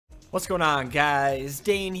What's going on, guys?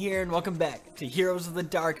 Dane here, and welcome back to Heroes of the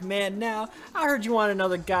Dark. Man, now, I heard you want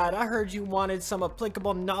another guide. I heard you wanted some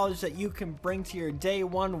applicable knowledge that you can bring to your day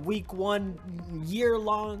one, week one,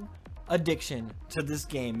 year-long addiction to this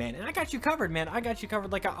game, man. And I got you covered, man. I got you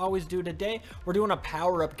covered like I always do. Today, we're doing a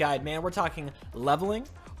power-up guide, man. We're talking leveling,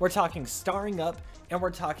 we're talking starring up, and we're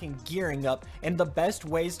talking gearing up and the best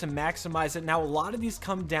ways to maximize it. Now, a lot of these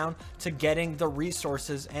come down to getting the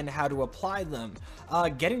resources and how to apply them.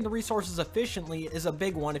 Getting the resources efficiently is a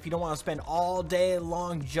big one if you don't want to spend all day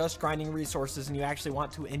long just grinding resources and you actually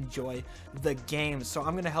want to enjoy the game. So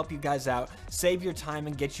I'm going to help you guys out, save your time,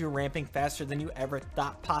 and get you ramping faster than you ever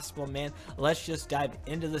thought possible, man. Let's just dive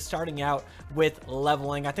into the starting out with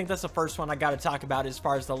leveling. I think that's the first one I got to talk about as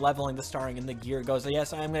far as the leveling, the starring, and the gear goes. So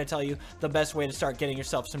yes, I am going to tell you the best way to start getting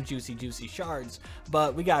yourself some juicy shards,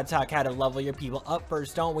 but we gotta talk how to level your people up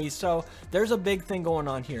first, don't we? So there's a big thing going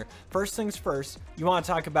on here. First things first, you want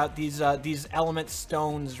to talk about these element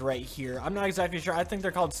stones right here. I'm not exactly sure. I think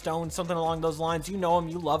they're called stones, something along those lines. You know them,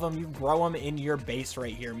 you love them, you grow them in your base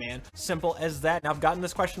right here, man. Simple as that. Now, I've gotten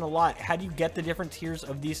this question a lot. How do you get the different tiers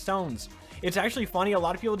of these stones? It's actually funny, a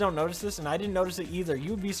lot of people don't notice this, and I didn't notice it either.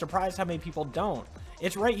 You would be surprised how many people don't.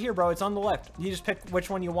 It's right here, bro. It's on the left. You just pick which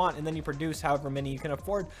one you want, and then you produce however many you can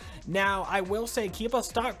afford. Now, I will say, keep a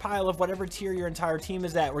stockpile of whatever tier your entire team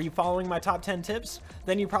is at. Were you following my top 10 tips?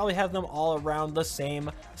 Then you probably have them all around the same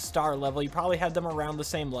star level. You probably have them around the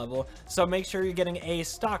same level. So make sure you're getting a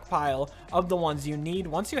stockpile of the ones you need.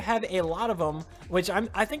 Once you have a lot of them, which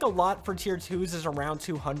I think a lot for tier 2s is around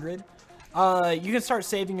 200. You can start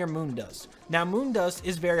saving your Moondust. Now, Moondust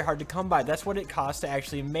is very hard to come by. That's what it costs to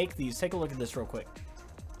actually make these. Take a look at this real quick.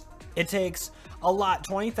 It takes a lot,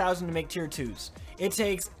 20,000 to make tier 2s. It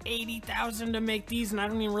takes 80,000 to make these, and I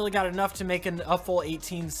don't even really got enough to make a full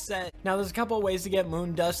 18 set. Now, there's a couple of ways to get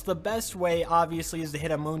Moondust. The best way, obviously, is to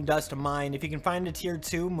hit a Moondust mine. If you can find a tier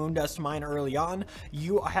 2 Moondust mine early on,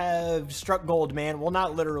 you have struck gold, man. Well,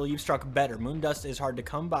 not literally, you've struck better. Moondust is hard to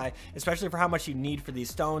come by, especially for how much you need for these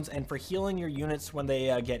stones and for healing your units when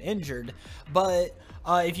they get injured. But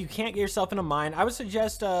if you can't get yourself in a mine, I would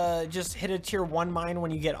suggest just hit a tier 1 mine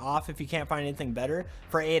when you get off if you can't find anything better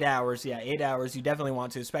for 8 hours. Yeah, 8 hours. You definitely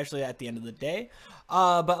want to, especially at the end of the day.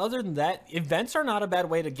 But other than that, events are not a bad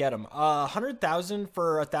way to get them. 100,000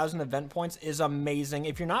 for 1,000 event points is amazing.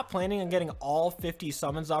 If you're not planning on getting all 50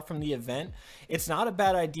 summons off from the event, it's not a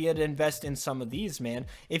bad idea to invest in some of these, man.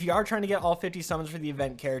 If you are trying to get all 50 summons for the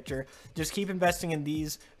event character, just keep investing in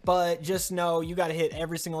these. But just know you got to hit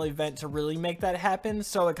every single event to really make that happen.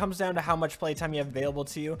 So it comes down to how much playtime you have available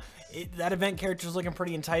to you. That event character is looking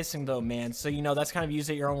pretty enticing though, man. So, you know, that's kind of used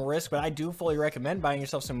at your own risk. But I do fully recommend buying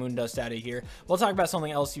yourself some Moondust out of here. We'll talk about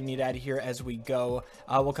something else you need out of here as we go.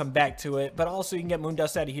 We'll come back to it. But also you can get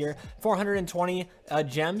Moondust out of here. 420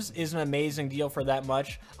 gems is an amazing deal for that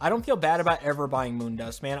much. I don't feel bad about ever buying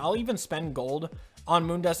Moondust, man. I'll even spend gold on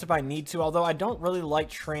Moondust if I need to, although I don't really like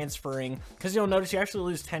transferring, because you'll notice you actually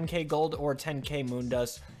lose 10k gold or 10k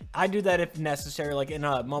Moondust. I do that if necessary, like in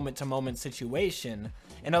a moment-to-moment situation,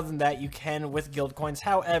 and other than that, you can with guild coins.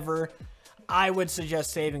 However, I would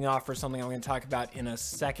suggest saving off for something I'm going to talk about in a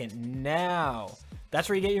second. Now, that's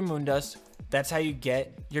where you get your Moondust. That's how you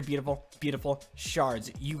get your beautiful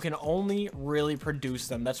shards. You can only really produce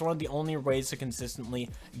them. That's one of the only ways to consistently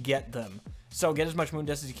get them. So get as much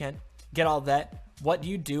Moondust as you can. Get all that. What do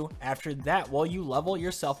you do after that? Well, you level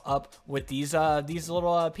yourself up with these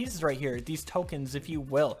little pieces right here, these tokens, if you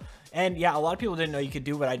will. And yeah, a lot of people didn't know you could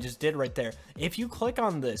do what I just did right there. If you click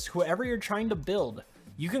on this, whoever you're trying to build,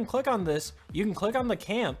 you can click on this, you can click on the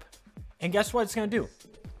camp, and guess what it's going to do?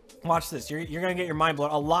 Watch this. You're going to get your mind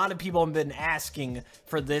blown. A lot of people have been asking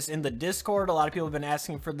for this in the Discord. A lot of people have been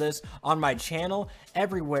asking for this on my channel,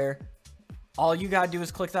 everywhere. All you got to do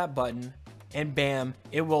is click that button, and bam,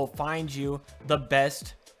 it will find you the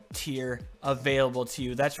best tier available to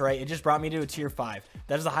you. That's right, it just brought me to a tier 5.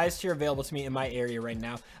 That is the highest tier available to me in my area right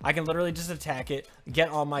now. I can literally just attack it, get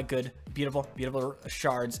all my good, beautiful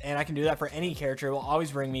shards, and I can do that for any character. It will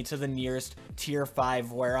always bring me to the nearest tier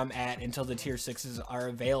 5 where I'm at until the tier 6s are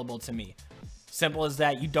available to me. Simple as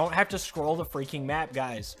that. You don't have to scroll the freaking map,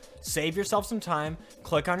 guys. Save yourself some time,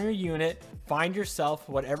 click on your unit, find yourself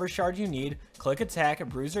whatever shard you need, click attack,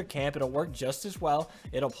 bruiser camp. It'll work just as well.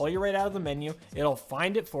 It'll pull you right out of the menu. It'll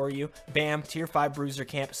find it for you. Bam, tier 5 bruiser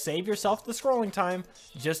camp. Save yourself the scrolling time.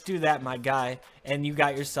 Just do that, my guy, and you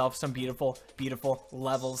got yourself some beautiful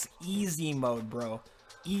levels. Easy mode, bro.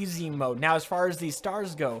 Easy mode. Now, as far as these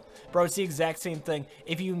stars go, bro, it's the exact same thing.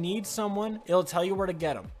 If you need someone, it'll tell you where to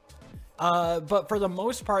get them. But for the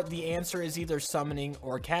most part, the answer is either summoning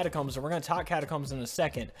or catacombs, and we're going to talk catacombs in a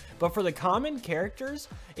second. But for the common characters,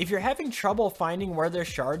 if you're having trouble finding where their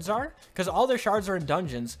shards are, because all their shards are in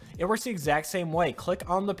dungeons, it works the exact same way. Click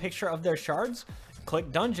on the picture of their shards,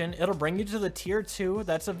 click dungeon, it'll bring you to the tier 2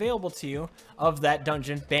 that's available to you of that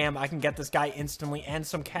dungeon. Bam, I can get this guy instantly, and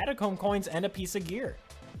some catacomb coins and a piece of gear.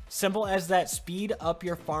 Simple as that. Speed up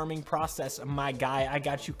your farming process, my guy. I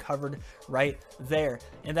got you covered right there.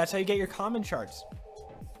 And that's how you get your common shards.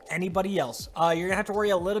 Anybody else, you're gonna have to worry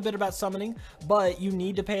a little bit about summoning, but you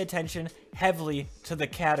need to pay attention heavily to the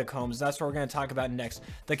catacombs. That's what we're gonna talk about next.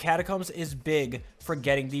 The catacombs is big for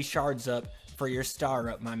getting these shards up for your star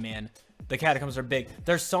up, my man. The catacombs are big.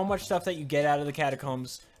 There's so much stuff that you get out of the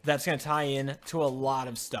catacombs that's gonna tie in to a lot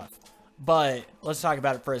of stuff. But let's talk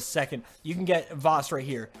about it for a second. You can get Voss right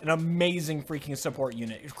here, an amazing freaking support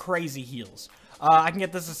unit, crazy heals. I can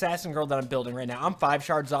get this assassin girl that I'm building right now. I'm 5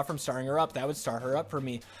 shards off from starring her up. That would start her up for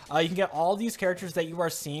me. You can get all these characters that you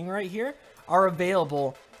are seeing right here are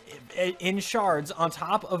available in shards on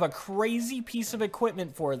top of a crazy piece of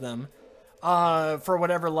equipment for them, for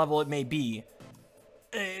whatever level it may be.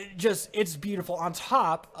 It's beautiful on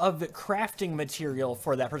top of the crafting material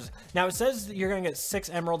for that person. Now it says you're gonna get 6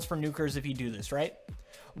 emeralds for nukers if you do this, right?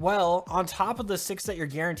 Well, on top of the 6 that you're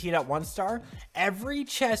guaranteed at 1 star, every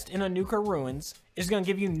chest in a nuker ruins is gonna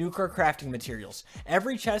give you nuker crafting materials.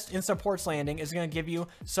 Every chest in supports landing is gonna give you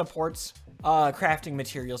supports crafting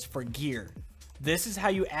materials for gear. This is how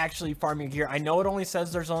you actually farm your gear. I know it only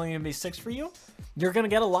says there's only gonna be 6 for you. You're going to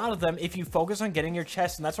get a lot of them if you focus on getting your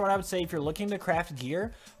chests. And that's what I would say. If you're looking to craft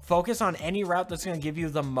gear, focus on any route that's going to give you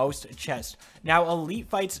the most chests. Now, elite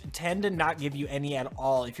fights tend to not give you any at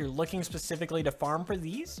all. If you're looking specifically to farm for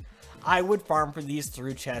these, I would farm for these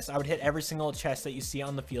through chests. I would hit every single chest that you see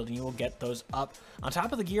on the field, and you will get those up. On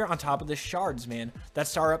top of the gear, on top of the shards, man. That's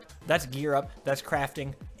star up, that's gear up, that's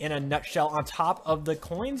crafting in a nutshell. On top of the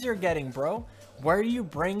coins you're getting, bro. Where do you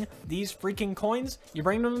bring these freaking coins? You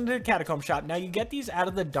bring them to the catacomb shop. Now, you get these out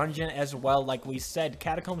of the dungeon as well, like we said,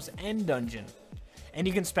 catacombs and dungeon. And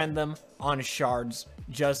you can spend them on shards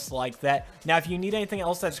just like that. Now, if you need anything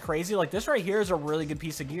else that's crazy, like this right here is a really good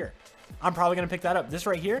piece of gear. I'm probably going to pick that up. This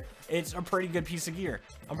right here, it's a pretty good piece of gear.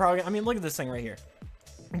 I mean, look at this thing right here.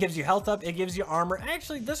 It gives you health up. It gives you armor.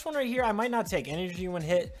 Actually, this one right here, I might not take energy when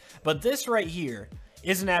hit. But this right here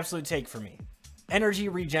is an absolute take for me. Energy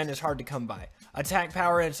regen is hard to come by. Attack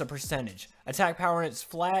power, it's a percentage. Attack power, it's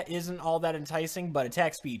flat, isn't all that enticing, but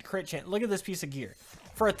attack speed, crit chance. Look at this piece of gear.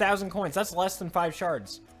 For 1,000 coins, that's less than 5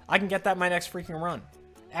 shards. I can get that my next freaking run.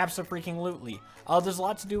 Abso-freaking-lutely. There's a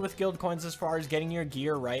lot to do with guild coins as far as getting your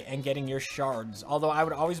gear right and getting your shards. Although I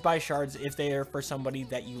would always buy shards if they are for somebody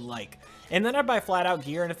that you like. And then I'd buy flat out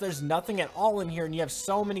gear, and if there's nothing at all in here and you have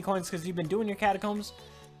so many coins because you've been doing your catacombs,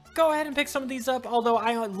 go ahead and pick some of these up, although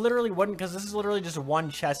I literally wouldn't, because this is literally just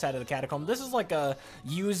one chest out of the catacomb. This is like a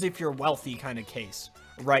use if you're wealthy kind of case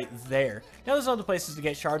right there. Now there's other places to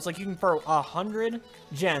get shards, like you can for 100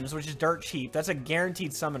 gems, which is dirt cheap. That's a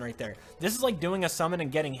guaranteed summon right there. This is like doing a summon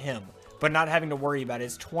and getting him, but not having to worry about it.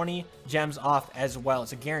 It's 20 gems off as well.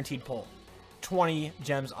 It's a guaranteed pull. 20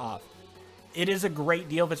 gems off. It is a great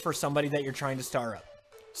deal if it's for somebody that you're trying to star up.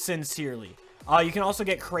 Sincerely. You can also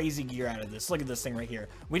get crazy gear out of this. Look at this thing right here.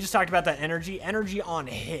 We just talked about that energy. Energy on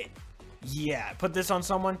hit. Yeah, put this on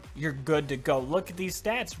someone, you're good to go. Look at these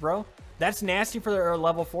stats, bro. That's nasty for their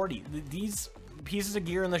level 40. These pieces of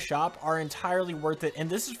gear in the shop are entirely worth it. And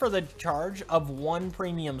this is for the charge of 1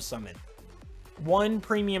 premium summon. 1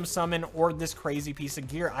 premium summon or this crazy piece of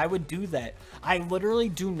gear. I would do that. I literally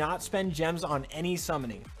do not spend gems on any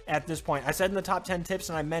summoning at this point. I said in the top 10 tips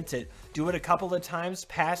and I meant it. Do it a couple of times.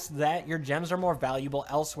 Past that, your gems are more valuable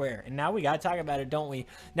elsewhere. And now we gotta talk about it, don't we?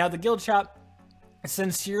 Now the guild shop,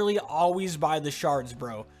 sincerely always buy the shards,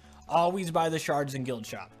 bro. Always buy the shards in guild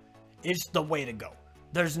shop. It's the way to go.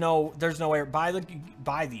 There's no way.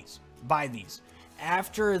 Buy these.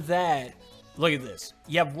 After that, look at this.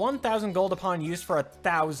 You have 1,000 gold upon use for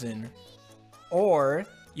 1,000, or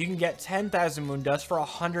you can get 10,000 Moondust for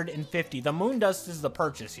 150. The Moondust is the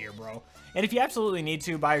purchase here, bro. And if you absolutely need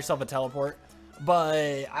to, buy yourself a teleport.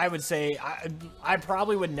 But I would say I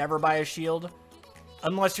probably would never buy a shield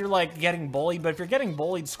unless you're like getting bullied. But if you're getting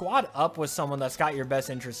bullied, squad up with someone that's got your best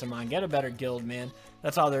interests in mind. Get a better guild, man.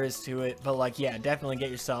 That's all there is to it. But like, yeah, definitely get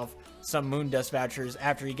yourself some Moondust vouchers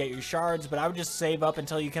after you get your shards. But I would just save up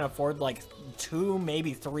until you can afford like 2,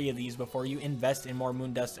 maybe 3 of these before you invest in more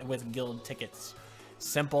Moondust with guild tickets.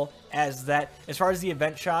 Simple as that. As far as the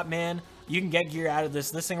event shop, man, you can get gear out of this.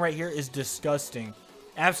 This thing right here is disgusting.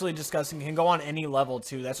 Absolutely disgusting. Can go on any level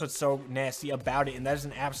too. That's what's so nasty about it, and that is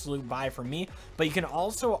an absolute buy for me. But you can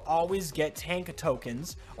also always get tank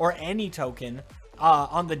tokens or any token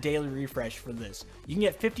on the daily refresh for this. You can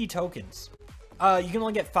get 50 tokens. You can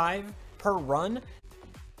only get 5 per run.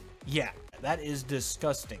 Yeah, that is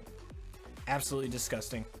disgusting. Absolutely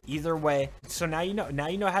disgusting. Either way, so now you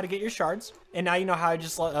know how to get your shards, and now you know how to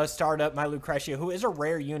just start up my Lucretia, who is a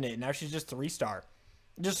rare unit. Now she's just 3-star,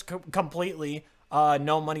 just completely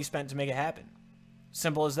no money spent to make it happen.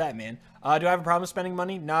 Simple as that, man. Do I have a problem spending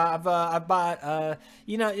money? Nah, I've bought, I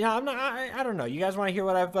don't know. You guys want to hear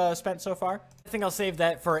what I've spent so far? I think I'll save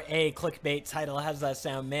that for a clickbait title. How's that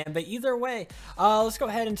sound, man? But either way, let's go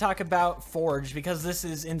ahead and talk about Forge, because this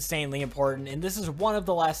is insanely important, and this is one of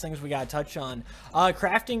the last things we gotta touch on.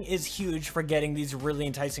 Crafting is huge for getting these really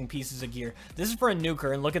enticing pieces of gear. This is for a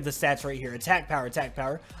nuker, and look at the stats right here. Attack power, attack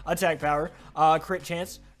power, attack power, crit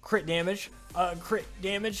chance, crit damage,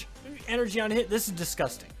 energy on hit. This is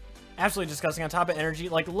disgusting. Absolutely disgusting. On top of energy,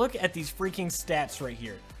 like, look at these freaking stats right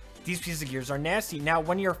here. These pieces of gears are nasty. Now,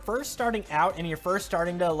 when you're first starting out and you're first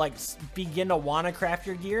starting to, like, begin to want to craft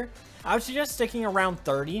your gear, I would suggest sticking around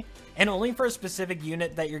 30, and only for a specific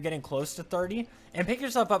unit that you're getting close to 30, and pick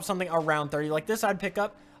yourself up something around 30. Like this I'd pick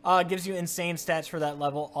up, gives you insane stats for that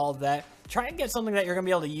level, all of that. Try and get something that you're going to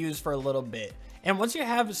be able to use for a little bit. And once you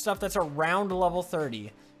have stuff that's around level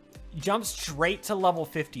 30, jump straight to level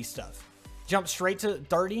 50 stuff. Jump straight to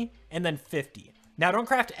 30 and then 50. Now, don't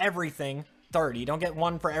craft everything 30. Don't get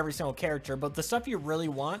one for every single character, but the stuff you really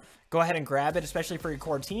want, go ahead and grab it, especially for your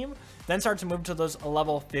core team. Then start to move to those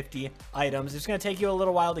level 50 items. It's going to take you a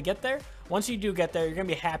little while to get there. Once you do get there, you're going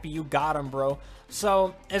to be happy you got them, bro.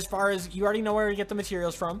 So as far as you already know where to get the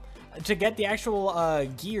materials from, to get the actual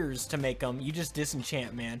gears to make them, you just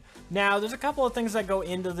disenchant, man. Now, there's a couple of things that go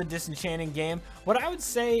into the disenchanting game. What I would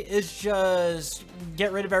say is just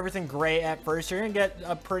get rid of everything gray at first. You're going to get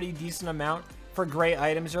a pretty decent amount for gray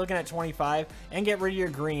items. You're looking at 25, and get rid of your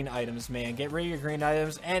green items, man. Get rid of your green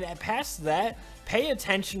items, and past that, pay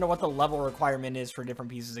attention to what the level requirement is for different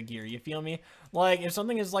pieces of gear. You feel me? Like, if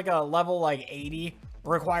something is like a level like 80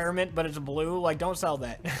 requirement, but it's blue, like, don't sell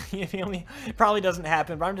that. You feel me? It probably doesn't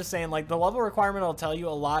happen, but I'm just saying, like, the level requirement will tell you a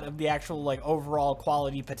lot of the actual, like, overall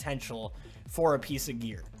quality potential for a piece of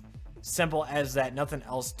gear. Simple as that, nothing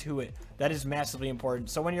else to it. That is massively important.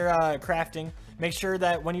 So when you're crafting, make sure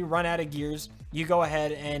that when you run out of gears, you go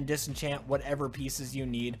ahead and disenchant whatever pieces you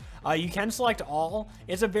need. You can select all.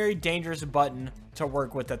 It's a very dangerous button to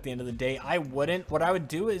work with at the end of the day. I wouldn't. What I would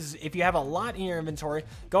do is, if you have a lot in your inventory,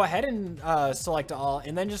 go ahead and select all,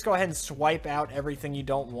 and then just go ahead and swipe out everything you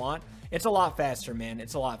don't want. It's a lot faster, man.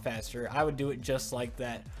 It's a lot faster. I would do it just like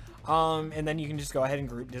that. And then you can just go ahead and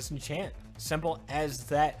group disenchant. Simple as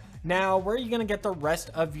that. Now, where are you going to get the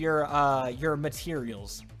rest of your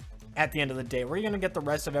materials at the end of the day? Where are you going to get the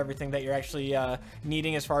rest of everything that you're actually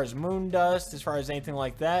needing as far as Moondust, as far as anything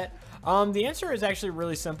like that? The answer is actually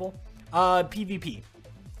really simple. PvP.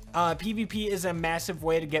 PvP is a massive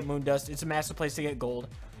way to get Moondust. It's a massive place to get gold.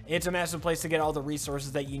 It's a massive place to get all the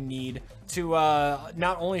resources that you need to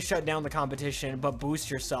not only shut down the competition, but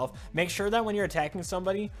boost yourself. Make sure that when you're attacking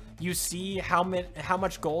somebody, you see how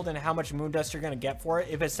much gold and how much Moondust you're going to get for it.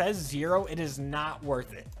 If it says 0, it is not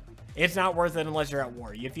worth it. It's not worth it unless you're at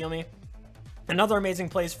war. You feel me? Another amazing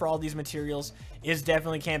place for all these materials is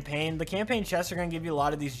definitely campaign. The campaign chests are going to give you a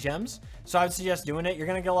lot of these gems, so I would suggest doing it. You're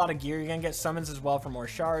going to get a lot of gear. You're going to get summons as well for more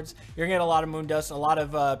shards. You're going to get a lot of Moondust, a lot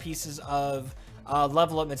of pieces of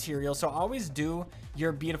level up material. So always do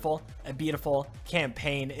your beautiful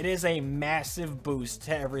campaign. It is a massive boost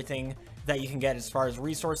to everything that you can get as far as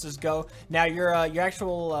resources go. Now your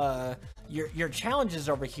actual your challenges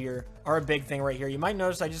over here are a big thing right here. You might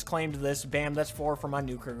notice I just claimed this. Bam, that's 4 for my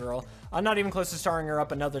nuker girl. I'm not even close to starring her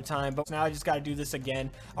up another time, but now I just got to do this again.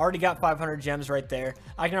 I already got 500 gems right there.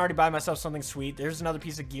 I can already buy myself something sweet. There's another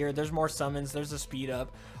piece of gear. There's more summons. There's a speed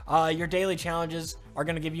up. Your daily challenges are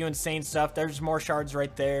going to give you insane stuff. There's more shards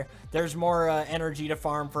right there. There's more energy to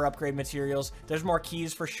farm for upgrade materials. There's more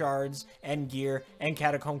keys for shards and gear and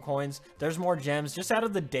catacomb coins. There's more gems just out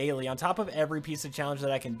of the daily on top of every piece of challenge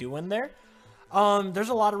that I can do in there. There's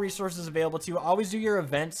a lot of resources available to you. Always do your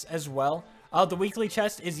events as well. The weekly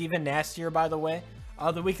chest is even nastier, by the way.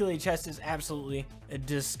 The weekly chest is absolutely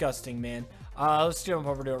disgusting, man. Let's jump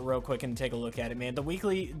over to it real quick and take a look at it, man. The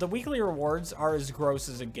weekly rewards are as gross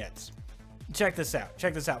as it gets. Check this out.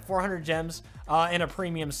 Check this out. 400 gems and a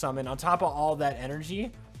premium summon on top of all that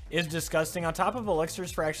energy is disgusting. On top of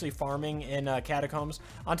elixirs for actually farming in catacombs.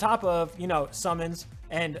 On top of, you know, summons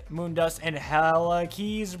and Moondust and hella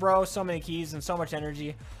keys, bro. So many keys and so much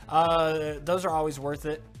energy. Those are always worth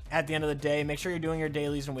it. at the end of the day. Make sure you're doing your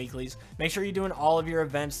dailies and weeklies. Make sure you're doing all of your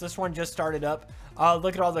events. This one just started up.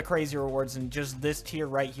 Look at all the crazy rewards and just this tier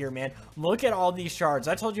right here, man. Look at all these shards.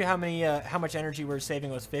 I told you how much energy we were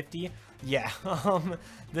saving was 50. Yeah,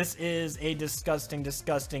 this is a disgusting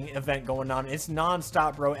event going on. It's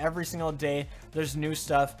non-stop, bro. Every single day there's new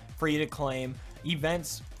stuff for you to claim.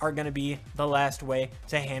 Events are going to be the last way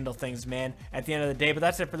to handle things, man, at the end of the day. But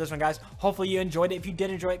that's it for this one, guys. Hopefully you enjoyed it. If you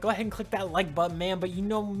did enjoy it, go ahead and click that like button, man. But you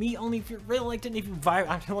know me, only if you really liked it. And if you vibe,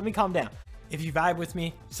 let me calm down. If you vibe with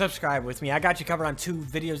me, subscribe with me. I got you covered on 2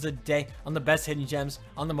 videos a day on the best hidden gems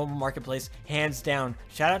on the mobile marketplace, hands down.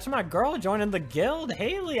 Shout out to my girl joining the guild,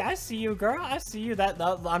 Haley. I see you, girl. I see you.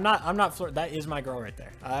 I'm not flirting. That is my girl right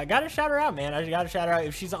there. I gotta shout her out, man. I gotta shout her out.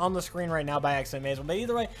 If she's on the screen right now by accident, may as well. But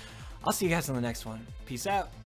either way, I'll see you guys in the next one. Peace out.